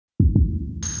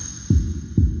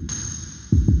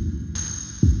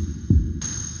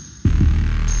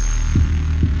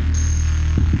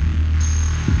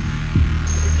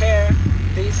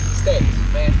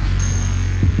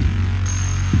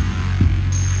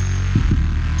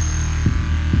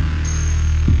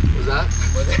오자.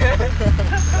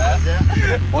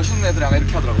 멋있는 애들이 아마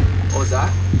이렇게 하더라고. 오자.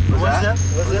 오자.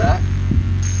 오자.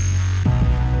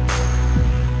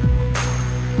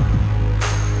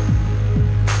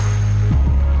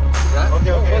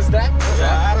 Okay. What was that?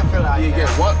 I don't feel like 이게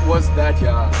what was that,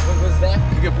 야. What was that?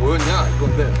 그게 뭐였냐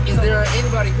이건데. Is there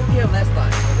anybody who came last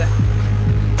time? Was that?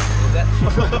 Was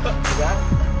that?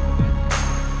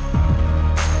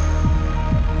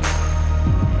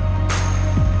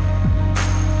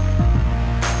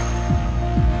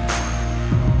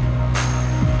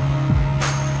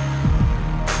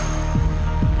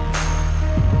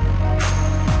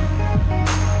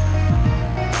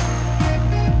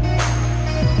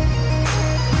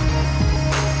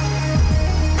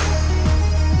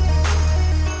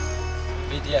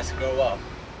 BTS grow up.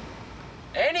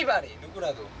 Anybody,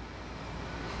 누구라도.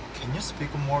 Can you speak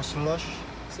more slush?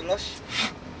 슬러시?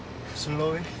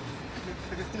 Slowly?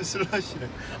 슬러시래.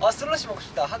 아 슬러시 먹고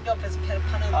싶다. 학교 앞에서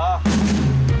파는. 아.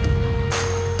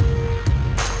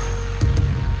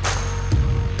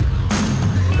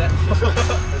 Was that?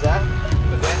 Was that?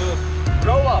 Was that?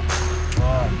 Grow up.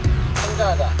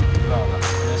 성장하다.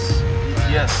 Yes.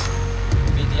 BTS.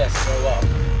 BTS grow up.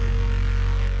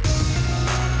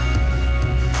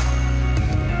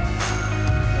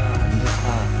 안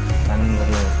좋다라는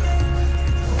거를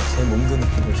제 몸도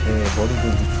느끼고 제 머리도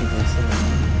느끼고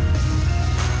있었는데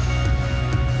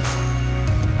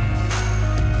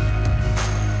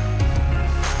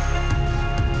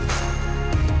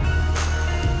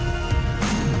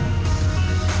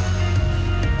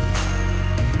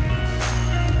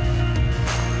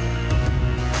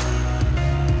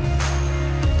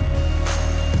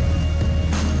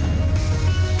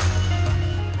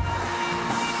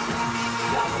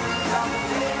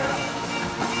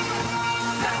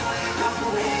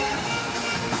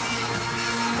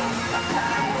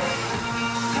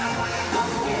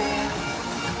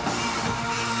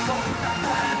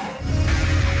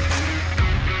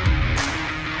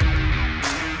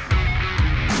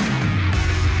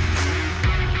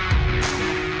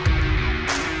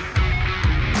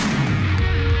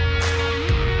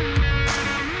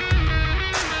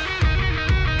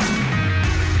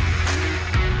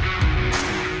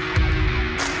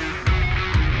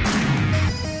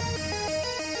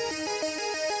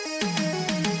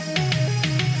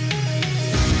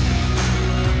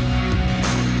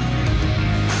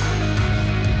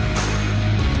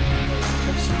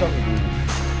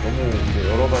너무 이제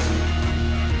여러 가지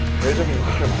대외적인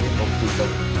역할을 많이 맡고 있다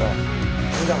보니까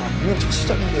당장 분명 첫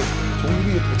시작인데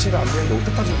독립이 대체가 안 되는데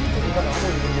어떡하지 이렇게 생각을 하고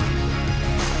있는 게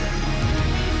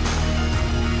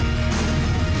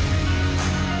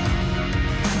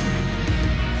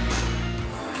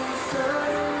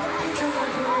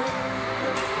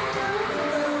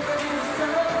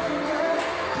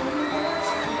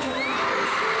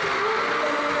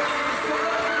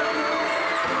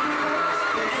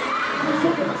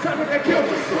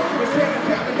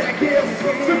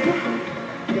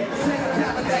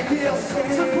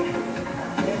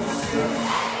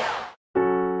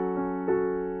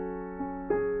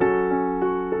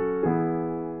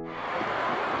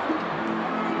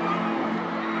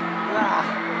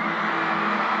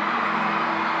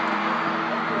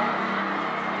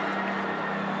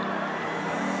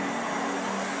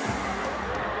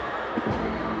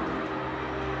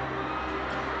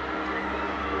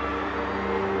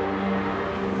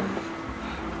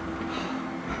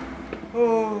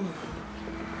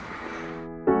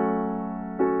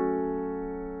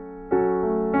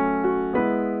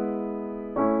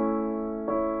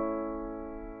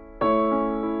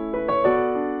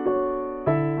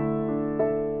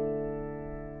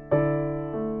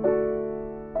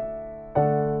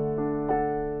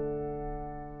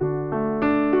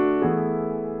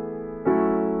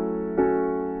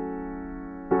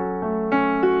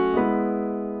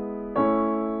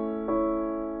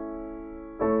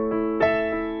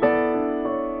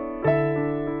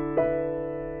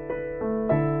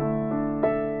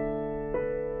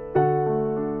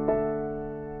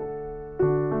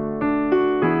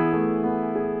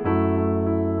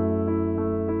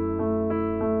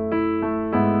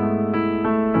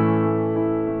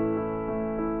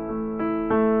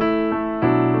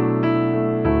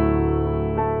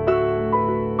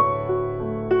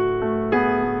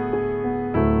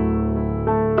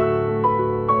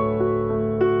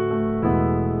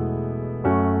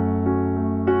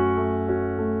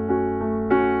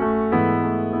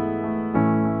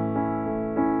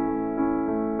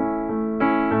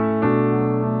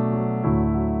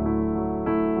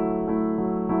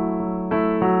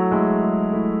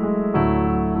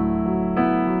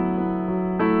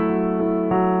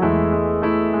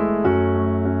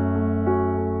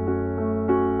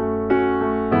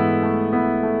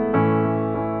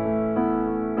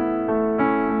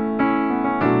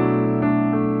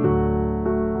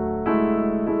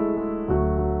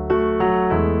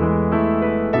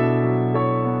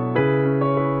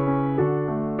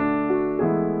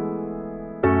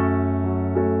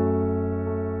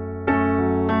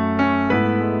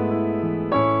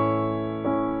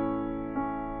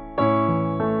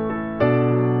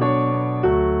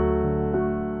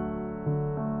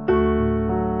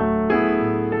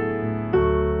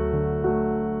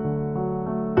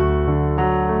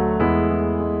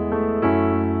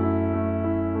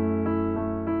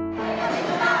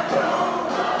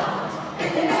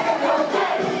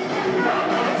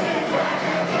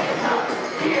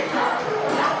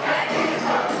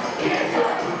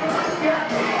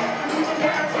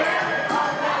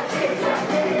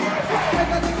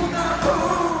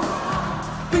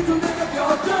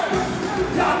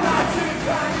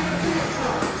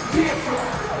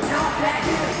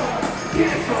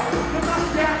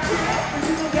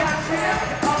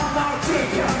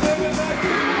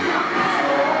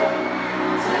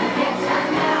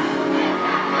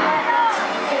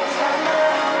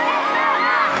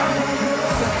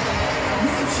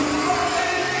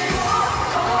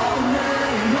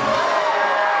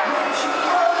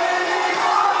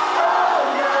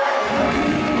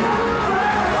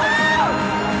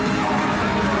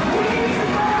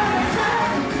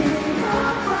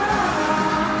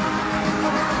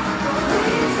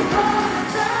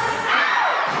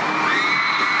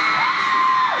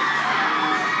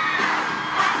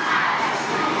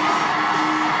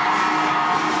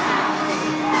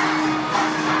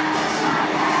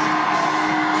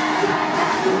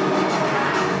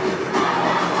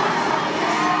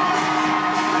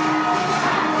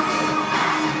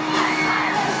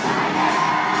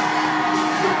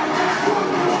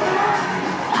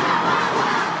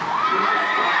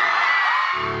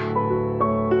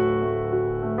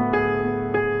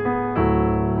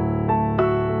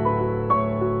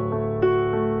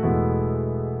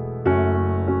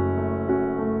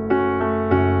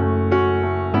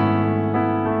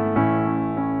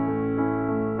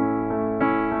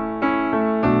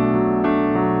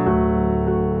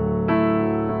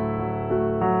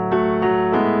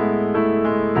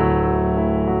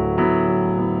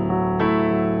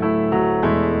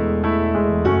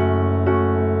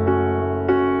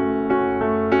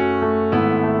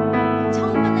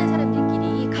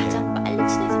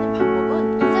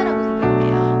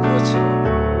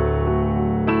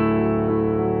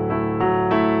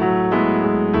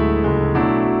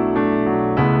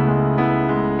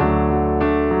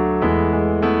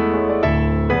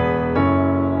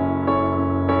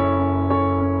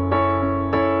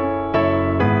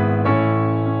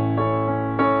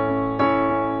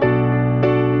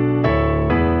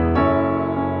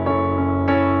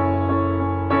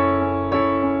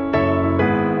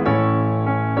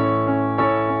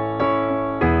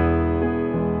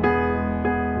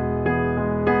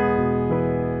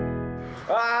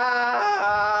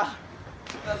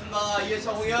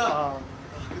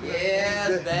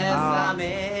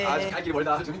갈 길이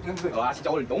멀다. 재밌긴 했는데. 와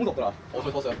진짜 오늘 너무 덥더라. 저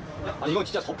더웠어요. 아니 이건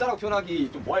진짜 덥다라고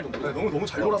표현하기 좀 뭐할 정도. 너무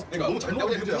잘 놀았어. 그러니까 너무 잘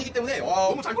놀았어. 분위기 때문에 와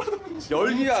너무 잘 놀았어.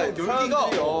 열기가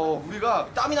우리가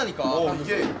땀이 나니까.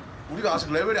 이게 우리가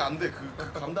아직 레벨이 안 돼.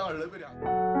 그 감당할 레벨이 안 돼.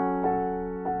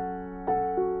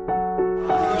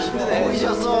 힘드네.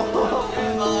 이겼어.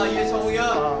 아 이게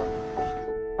정우야.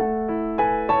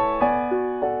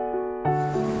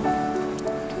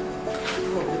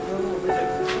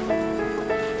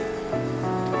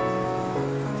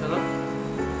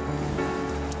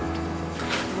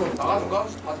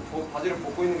 나가줄까? 바지를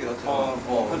벗고 있는 게 낫지.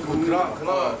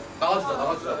 그나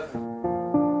나가주자.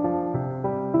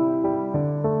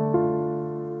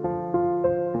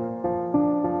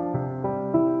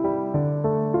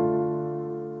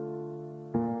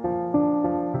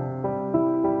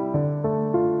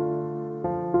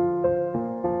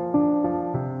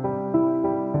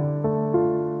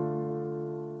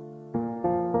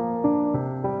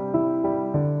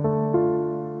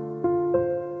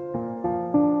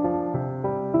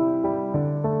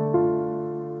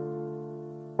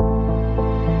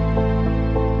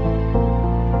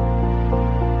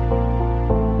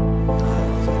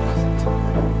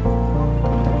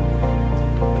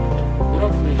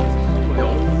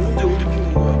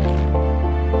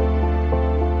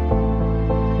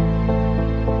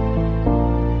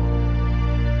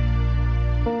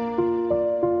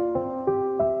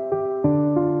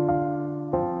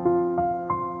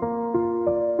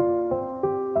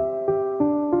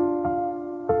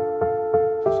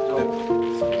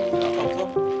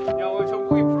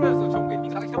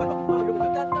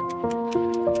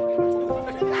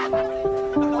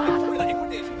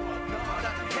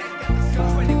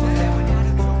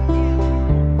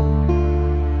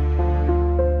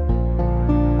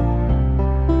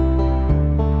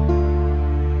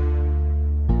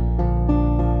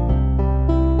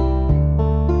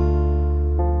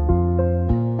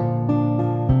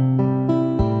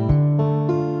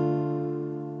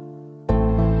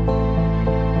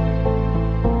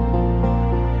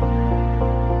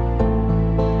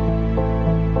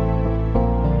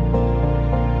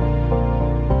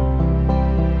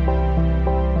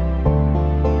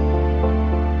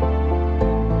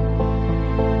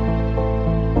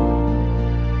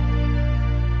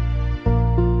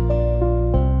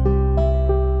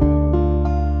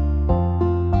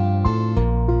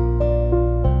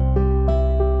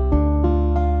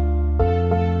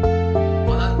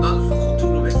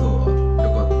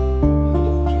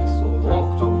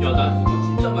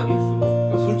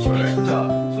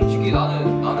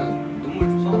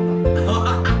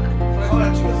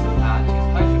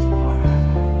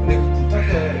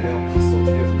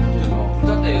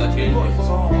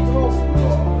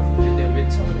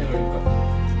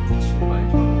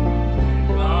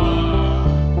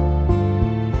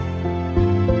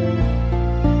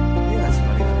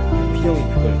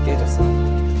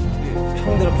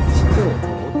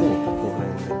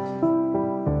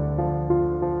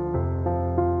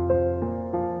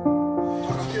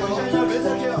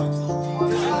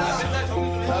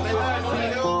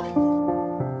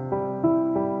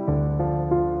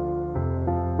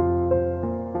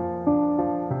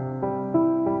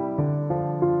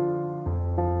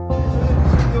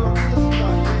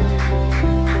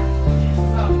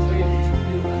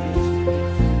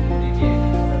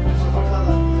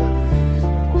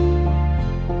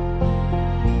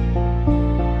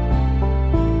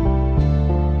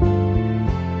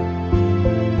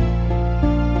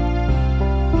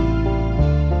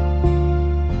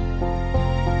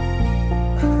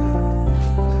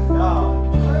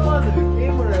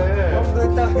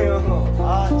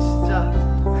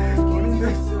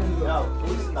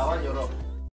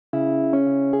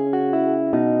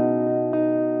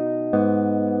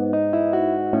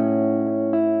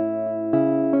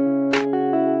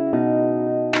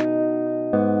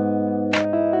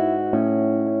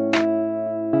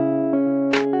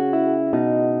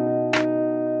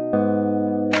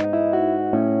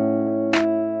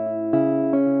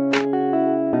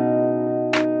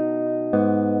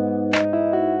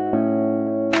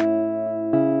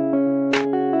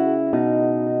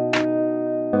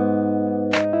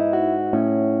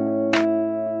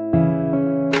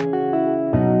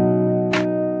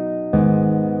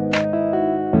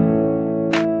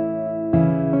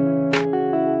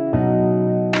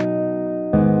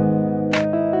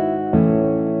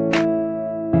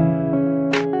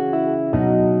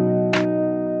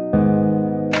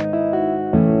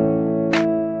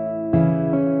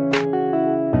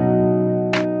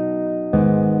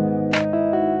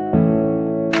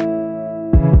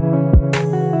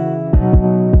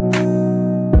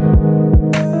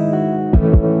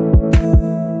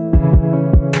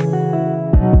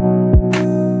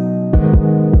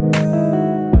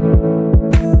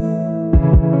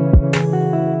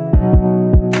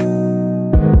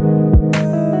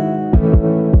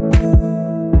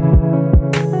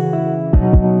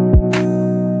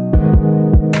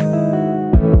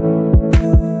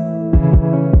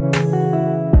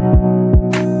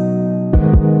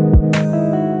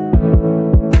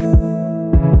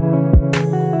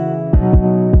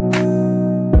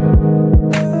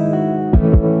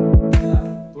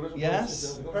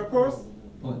 first?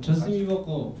 저스틴 비버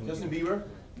거. Justin Bieber?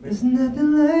 There's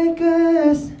nothing like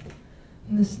us.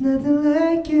 There's nothing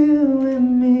like you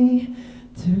and me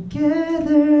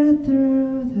together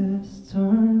through the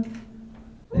storm.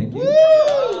 Thank you.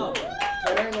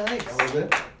 Very nice. That was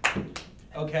it.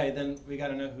 Okay, then we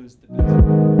gotta know who's the best.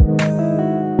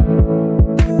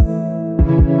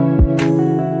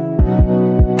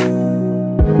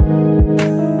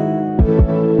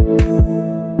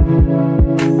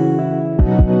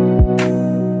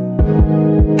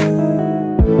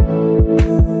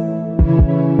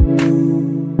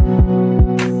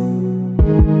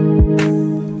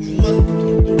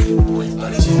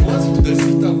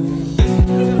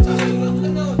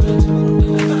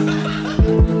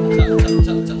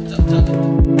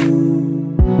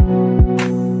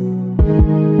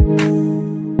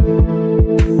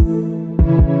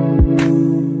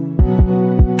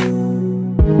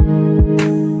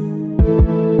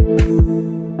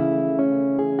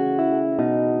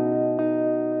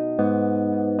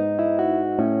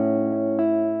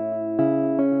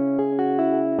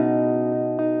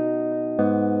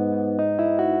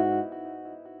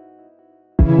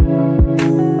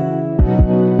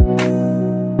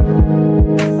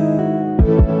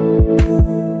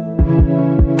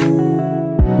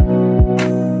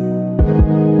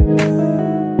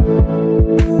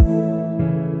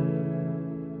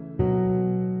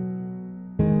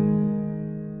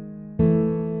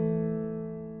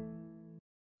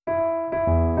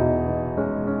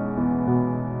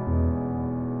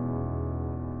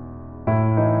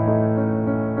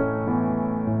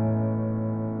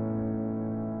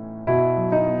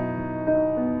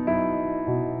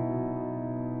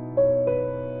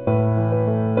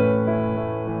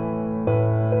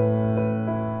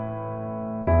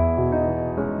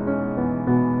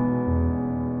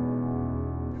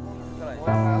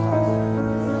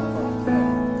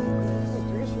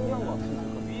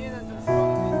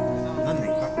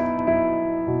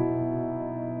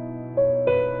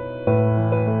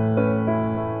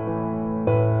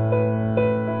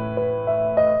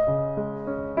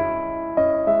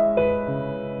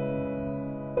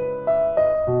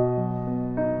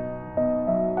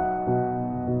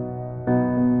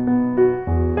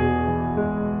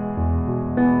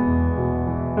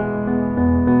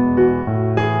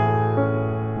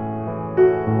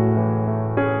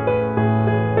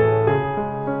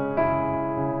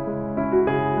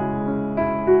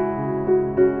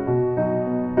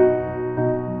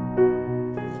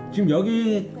 지금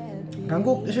여기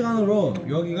한국 시간으로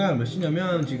여기가 몇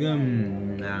시냐면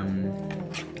지금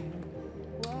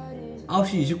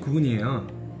 9시 29분이에요.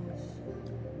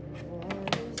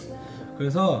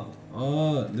 그래서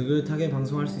느긋하게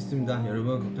방송할 수 있습니다.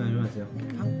 여러분 걱정하지 마세요.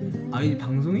 이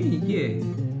방송이 이게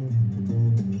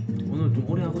오늘 좀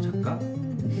오래 하고 잘까?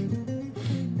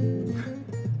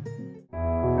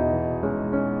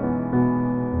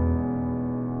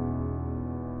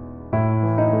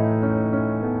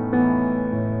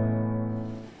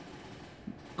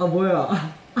 뭐야?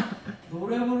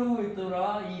 노래 부르고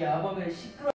있더라. 이 야밤에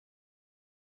시끄러.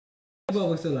 라이브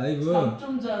하고 있어. 라이브. 잠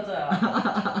좀 자자.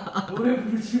 노래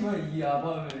부르지 마 이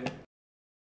야밤에.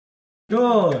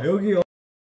 여기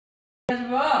하지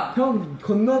마. 형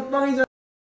건너방이잖아.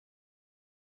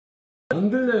 안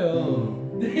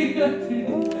들려요. 내가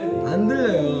들린다. 안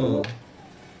들려요.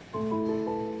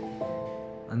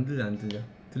 안 들려.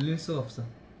 들릴 수가 없어.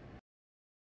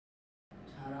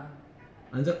 자라.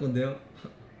 안 잡건데요?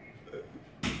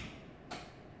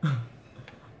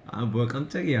 뭐야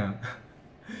깜짝이야.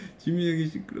 지민이 형이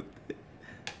시끄럽대.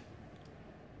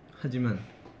 하지만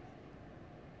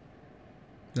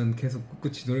난 계속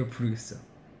꿋꿋이 노래 부르겠어.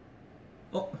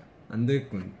 안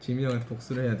되겠군. 지민이 형한테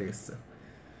복수를 해야 되겠어.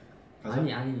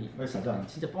 아니 빨리 가자.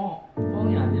 진짜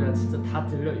뻥이 아니라 진짜 다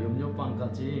들려.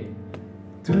 염려방까지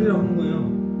들으려 하는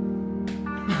거예요.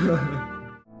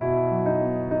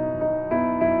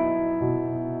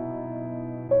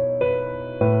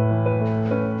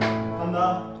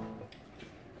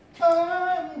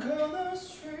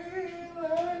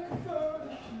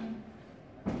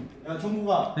 야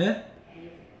종국아. 예?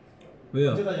 왜요?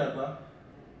 언제까지 할 거야?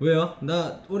 왜요?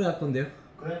 나 오래 할 건데요.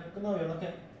 그래 끝나고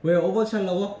연락해. 왜요? 오버워치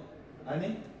하려고?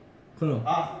 아니? 그럼.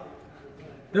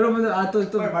 여러분들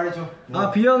또 빨리 말해줘.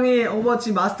 비영이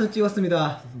오버워치 마스터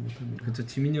찍었습니다. 그쵸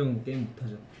지민이 형 게임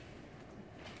못하죠.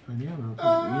 아니야 나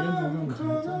 1년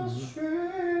전에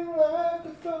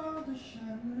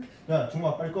야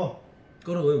종국아 빨리 꺼.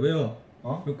 끄라. 왜요?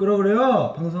 왜 끄라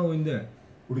그래요? 방송하고 있는데.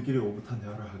 우리끼리 오붓한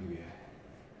대화를 하기 위해.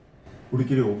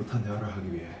 우리끼리 오붓한 대화를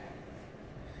하기 위해.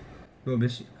 너 몇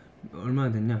시? 얼마나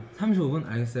됐냐? 35분?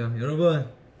 알겠어요. 여러분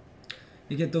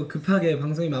이게 또 급하게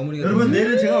방송이 마무리가 여러분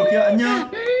내일은 제가 올게요. 안녕.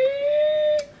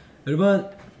 여러분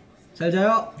잘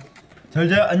자요. 잘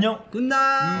자요. 안녕.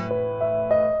 굿나잇.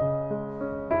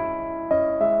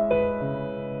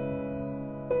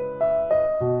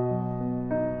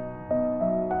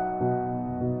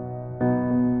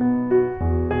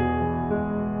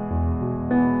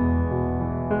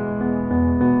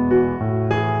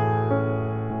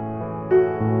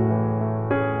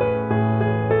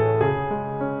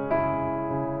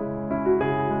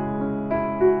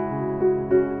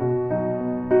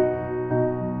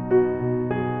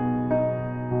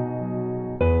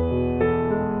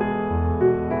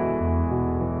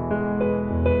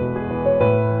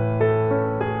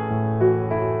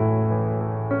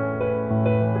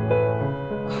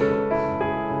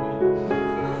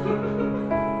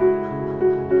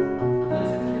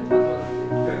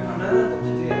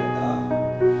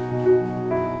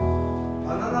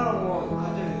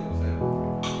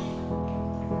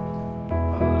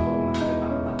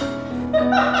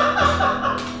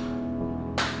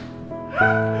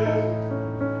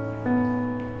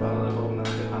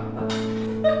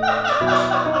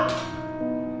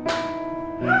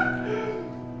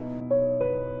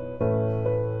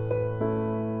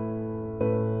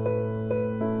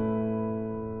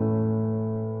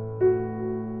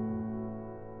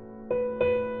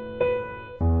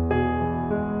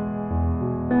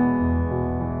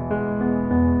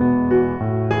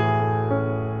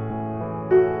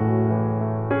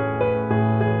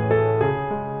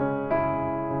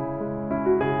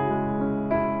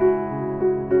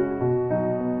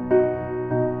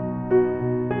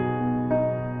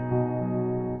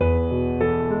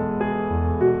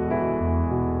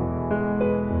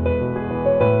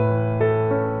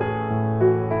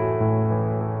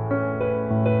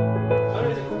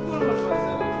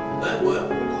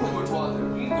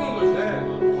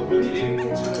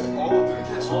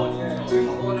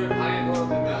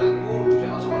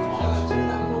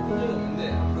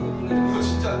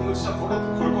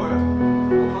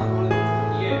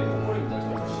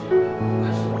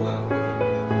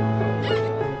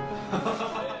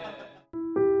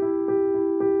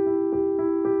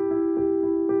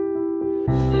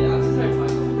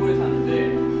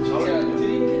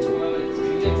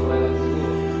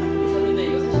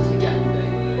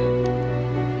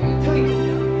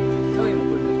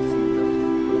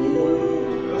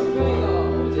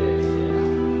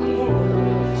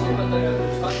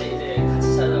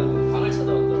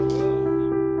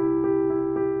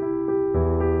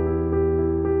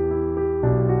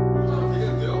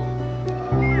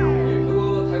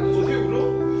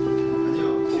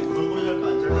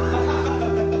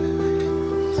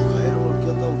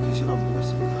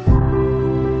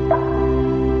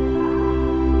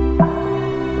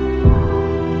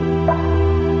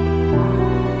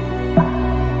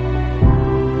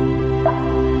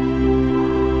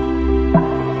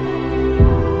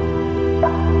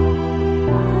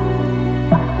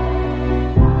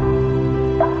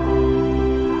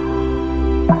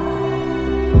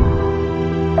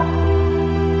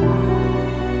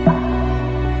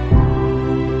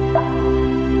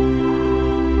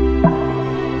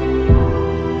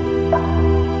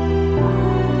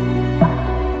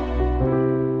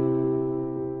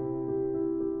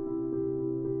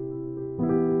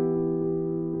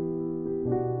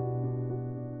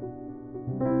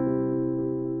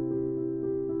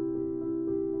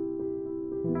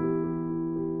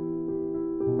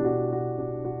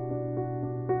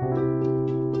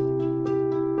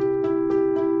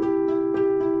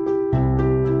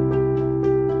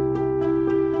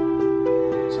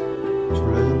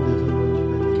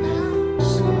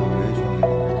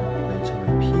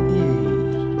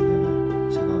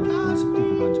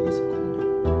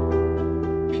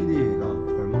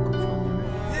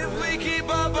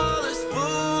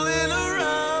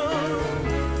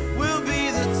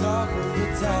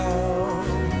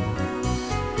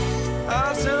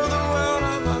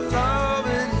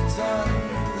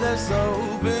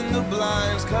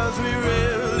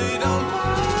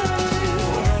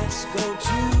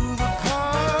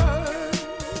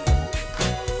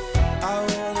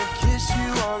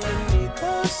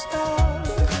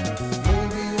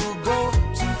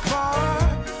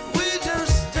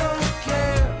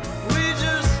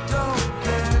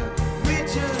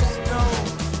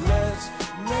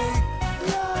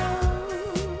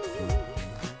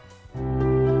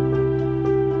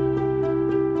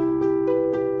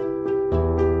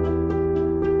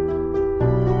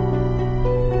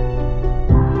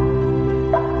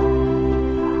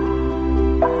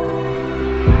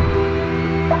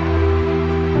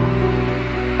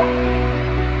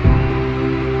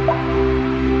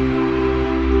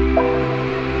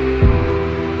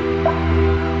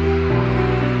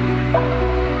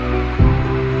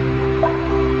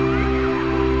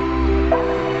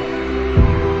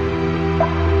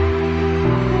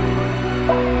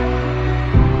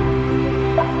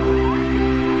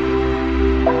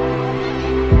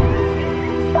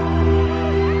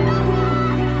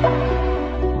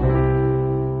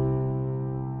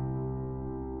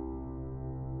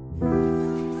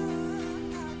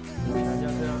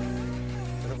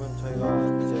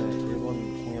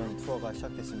 투어가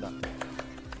시작됐습니다.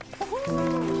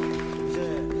 이제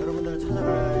여러분들을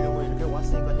찾아가려고 이렇게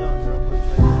왔으니까요. 여러분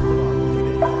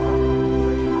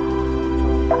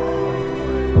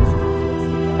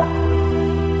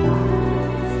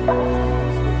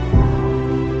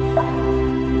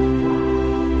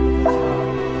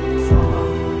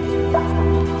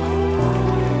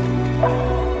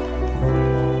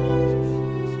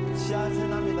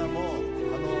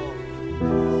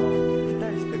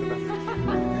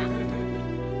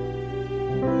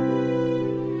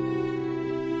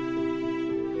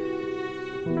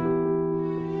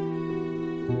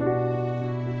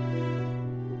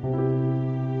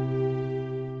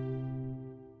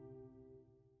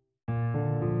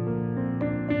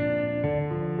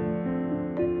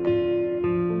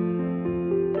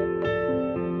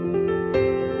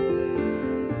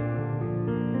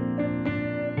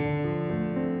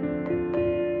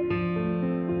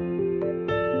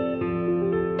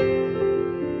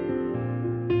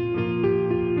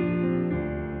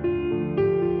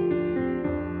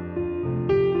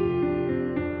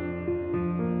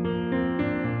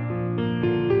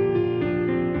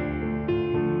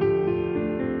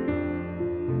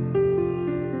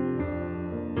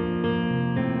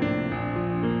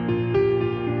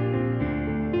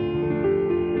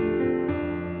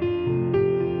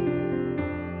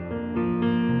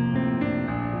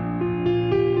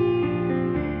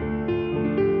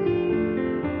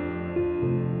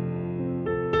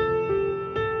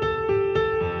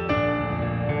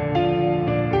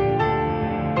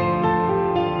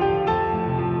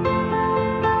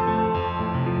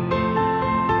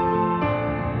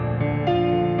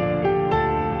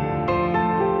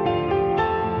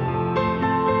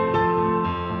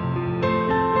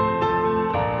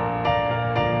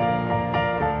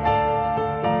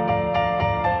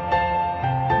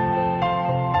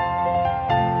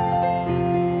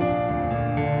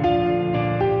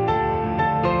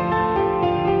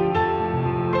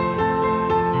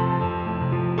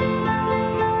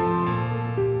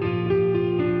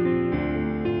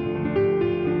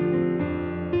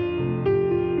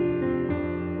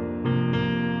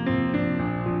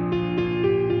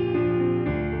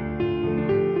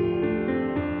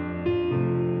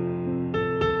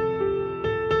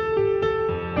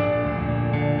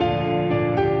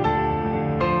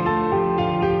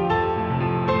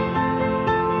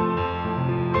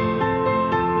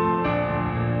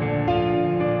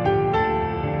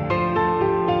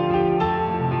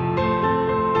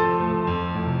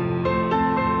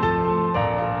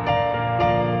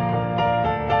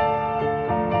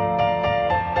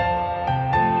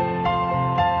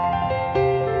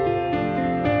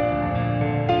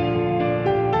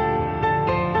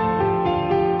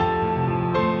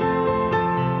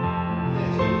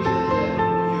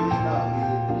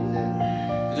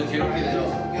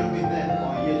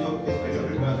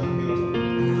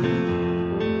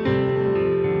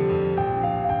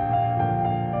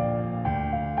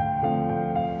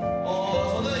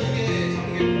저희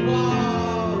기대해주세요.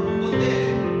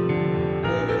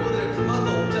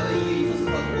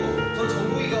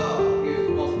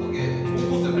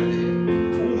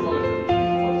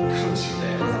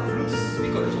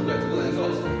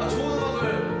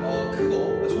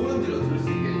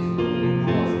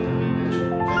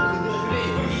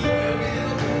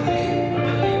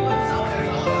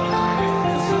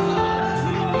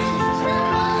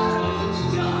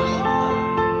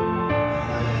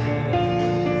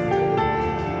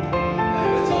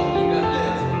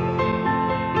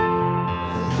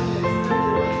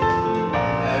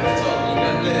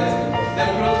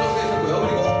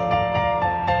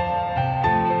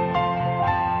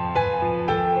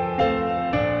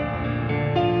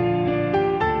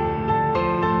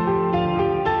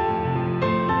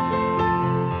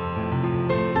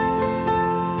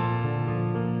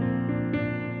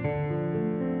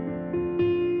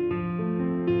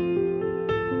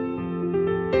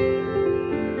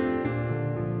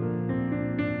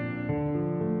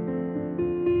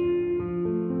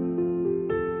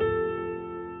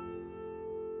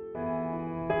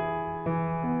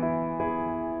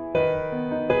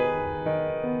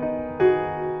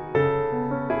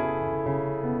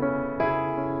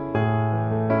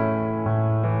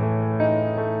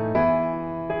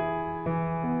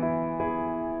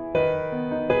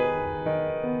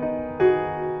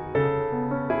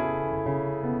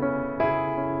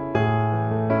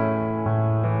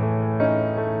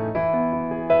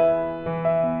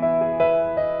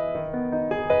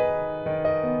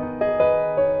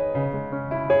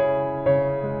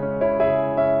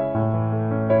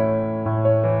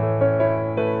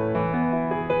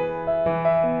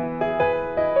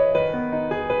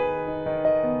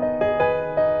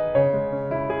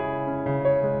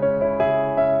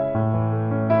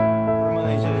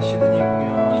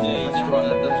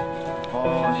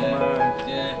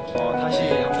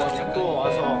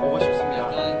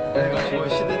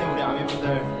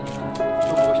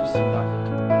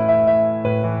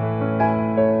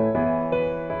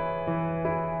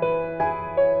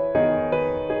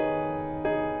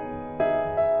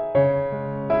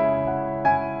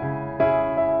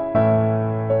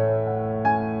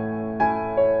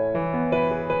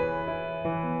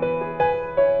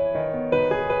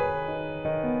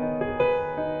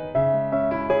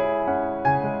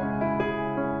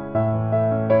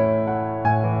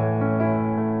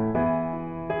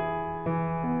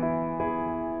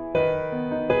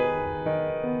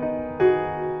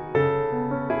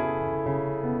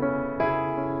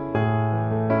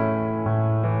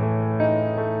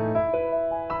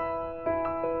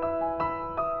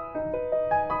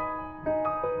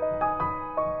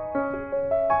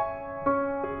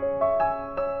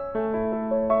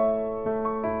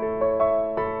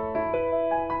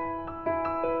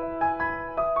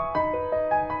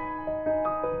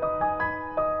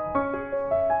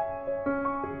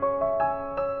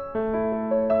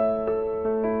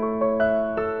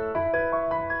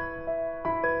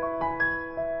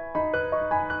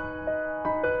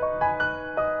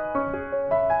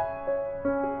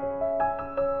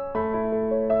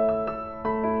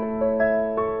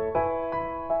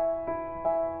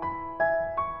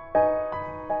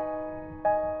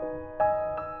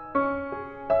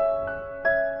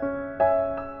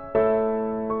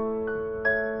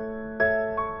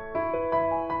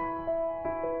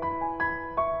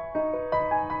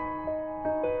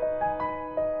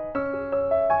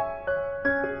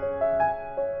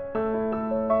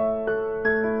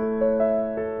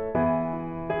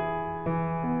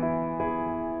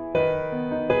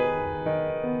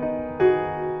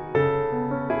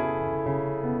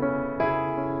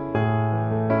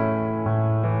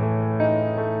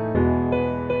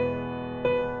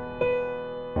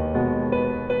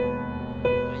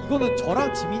 이거는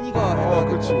저랑 지민이가 해야 될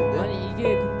것 같은데. 아니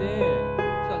이게 근데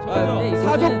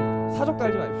사적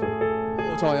달지 마십시오.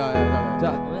 야야야.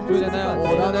 자, 준비됐나요?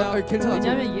 나는 괜찮아.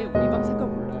 왜냐면 얘 우리 방 색깔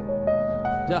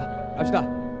몰라요. 자, 갑시다.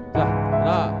 자,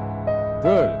 하나,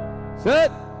 둘,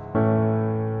 셋.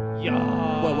 이야.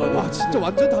 와, 진짜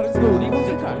완전 다른 색깔. 우리 방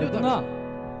색깔 아니구나.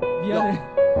 미안해.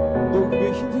 너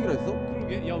왜 흰색이라 했어?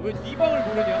 그러게. 야, 왜 네 방을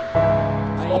고르냐?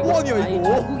 바보 아니야 아니,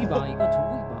 이거? 정국이 방. 이건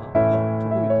정국이 방.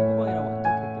 정국이 누구 방이라고 안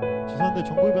적혀있겠네. 죄송한데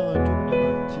정글방은 좀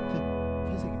약간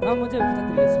짙은 회색입니다. 다음 문제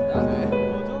부탁드리겠습니다.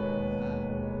 네.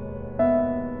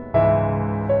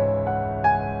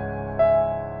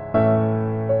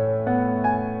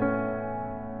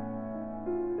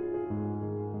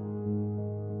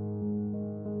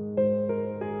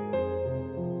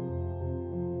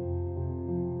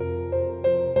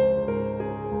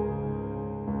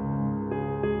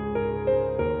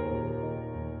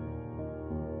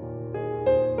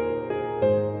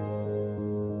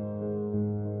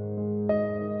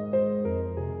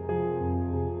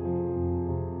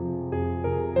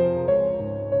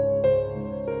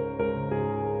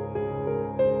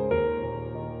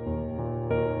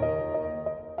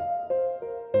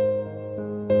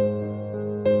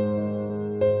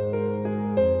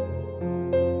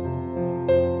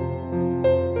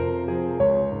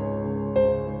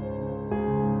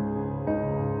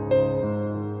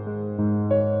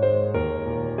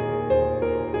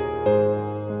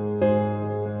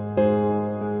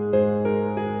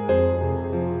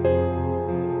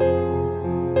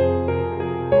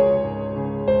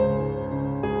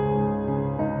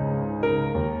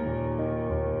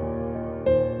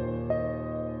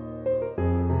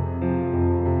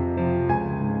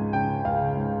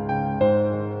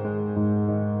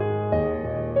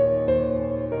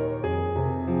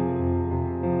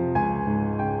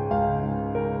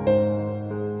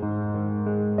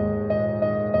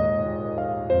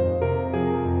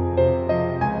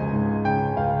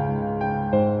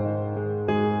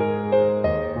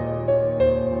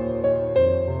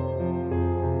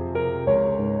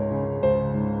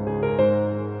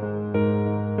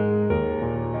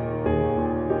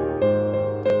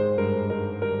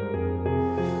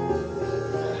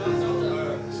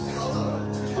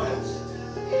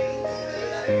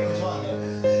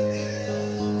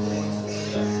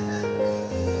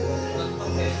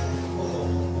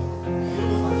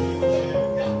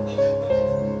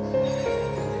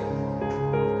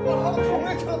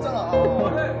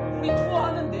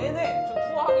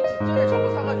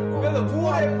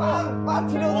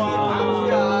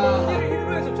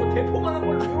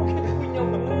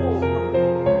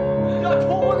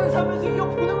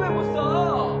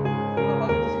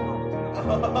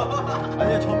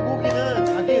 아니요, 정국이는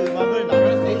자기 음악을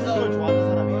남의 베이스를 좋아하는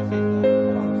사람이에요.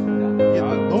 이게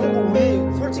너무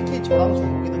우리 솔직히 저랑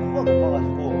정국이는 코가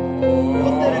높아가지고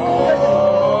콧대를 끝까지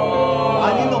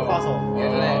많이 높아서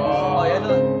예전에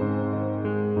예전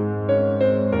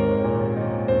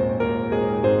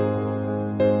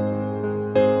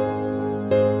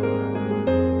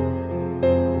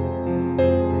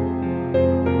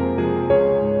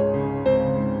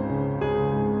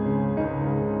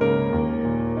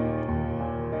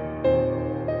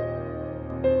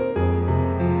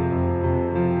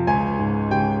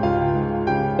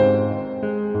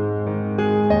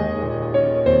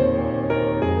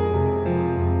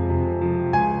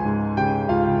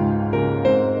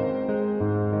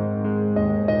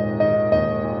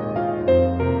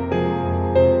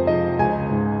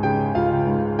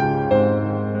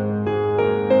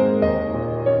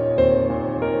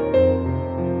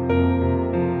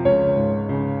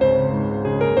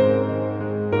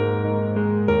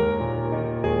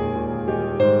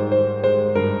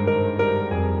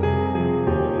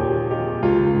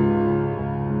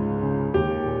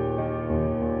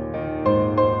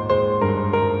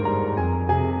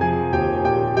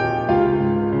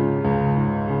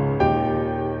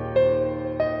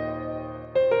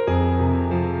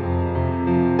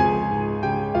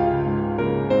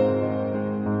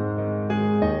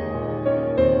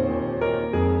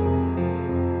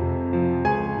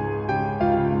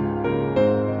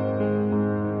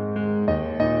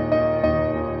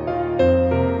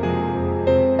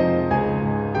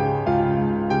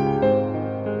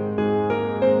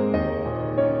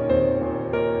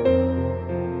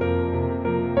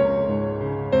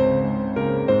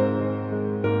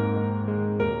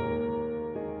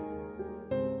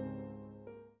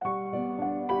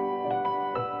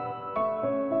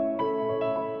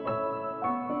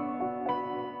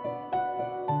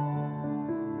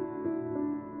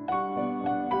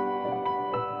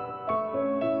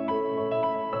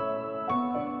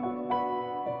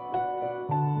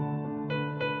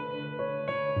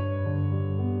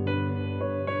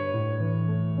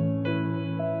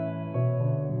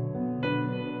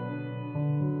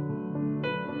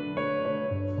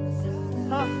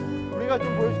내가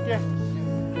좀 보여줄게.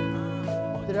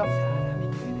 엎드려.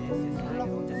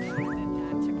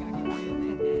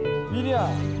 미리야,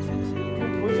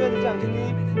 보여줘야 되지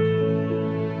않겠니?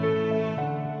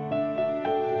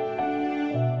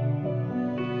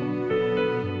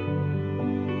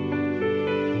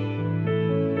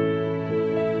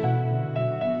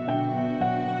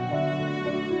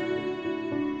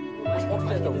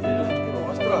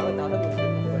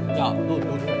 야, 너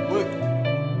뭐야?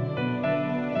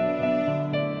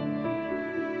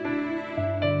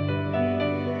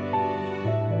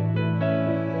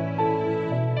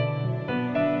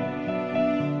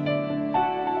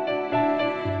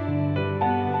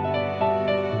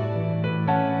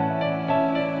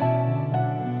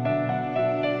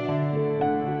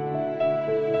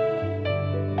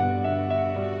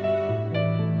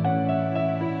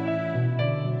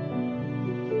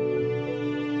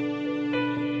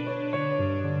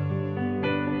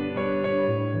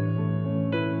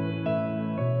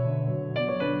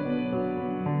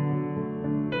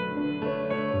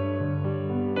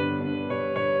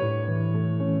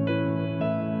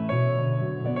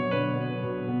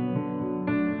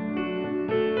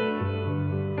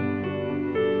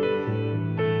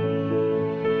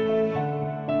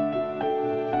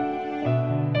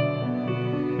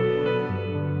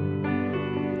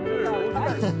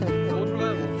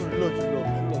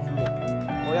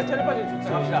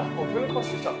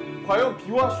 과연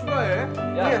비와 슈가에?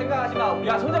 야 생각하지 마.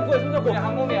 야 손잡고 해 손잡고. 그냥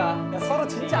한 몸이야. 야, 서로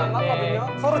진짜 안 맞거든요?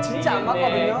 서로 진짜 안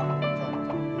맞거든요?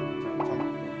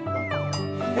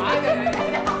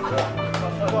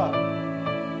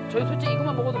 저희 솔직히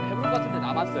이것만 먹어도 배부를 것 같은데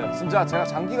남았어요. 진짜 제가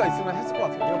장기가 있으면 했을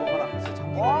것 같아요. 이거 먹어라. 진짜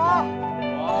장기가.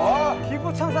 와,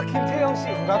 기부 천사 김태형 씨.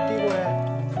 장갑 끼고 해.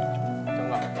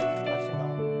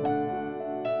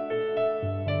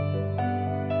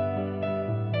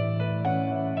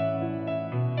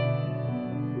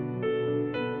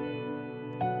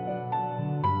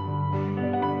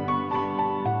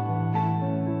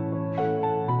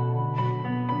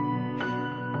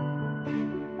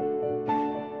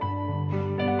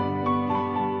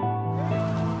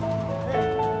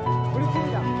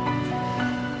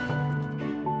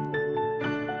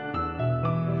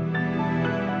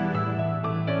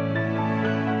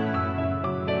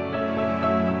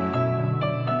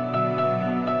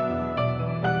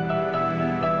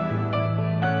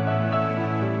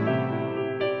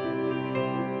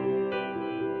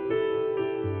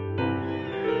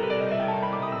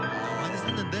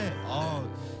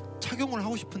 착용을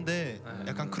하고 싶은데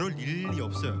약간 그럴 일이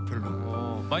없어요,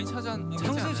 별로. 많이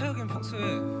평소에 착용은 평소에.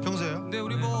 평소에요? 근데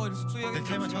우리 뭐 숙소 이야기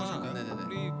넥타이만 착용할까요? 네네네.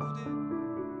 우리 무대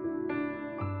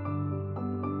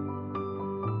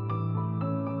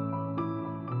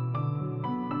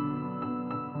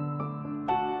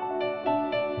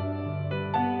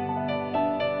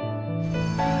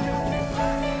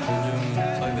요즘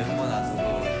저희 멤버 나서서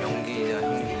연기자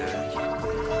형님들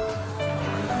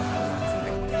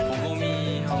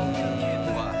보검이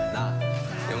형과 나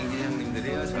연기자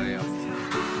형님들이요 저예요.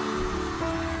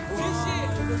 씨,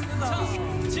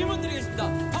 자 질문 드리겠습니다.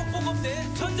 박보검 대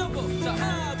전전부. 자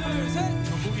하나 둘 셋.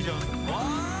 전국이죠.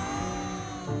 와.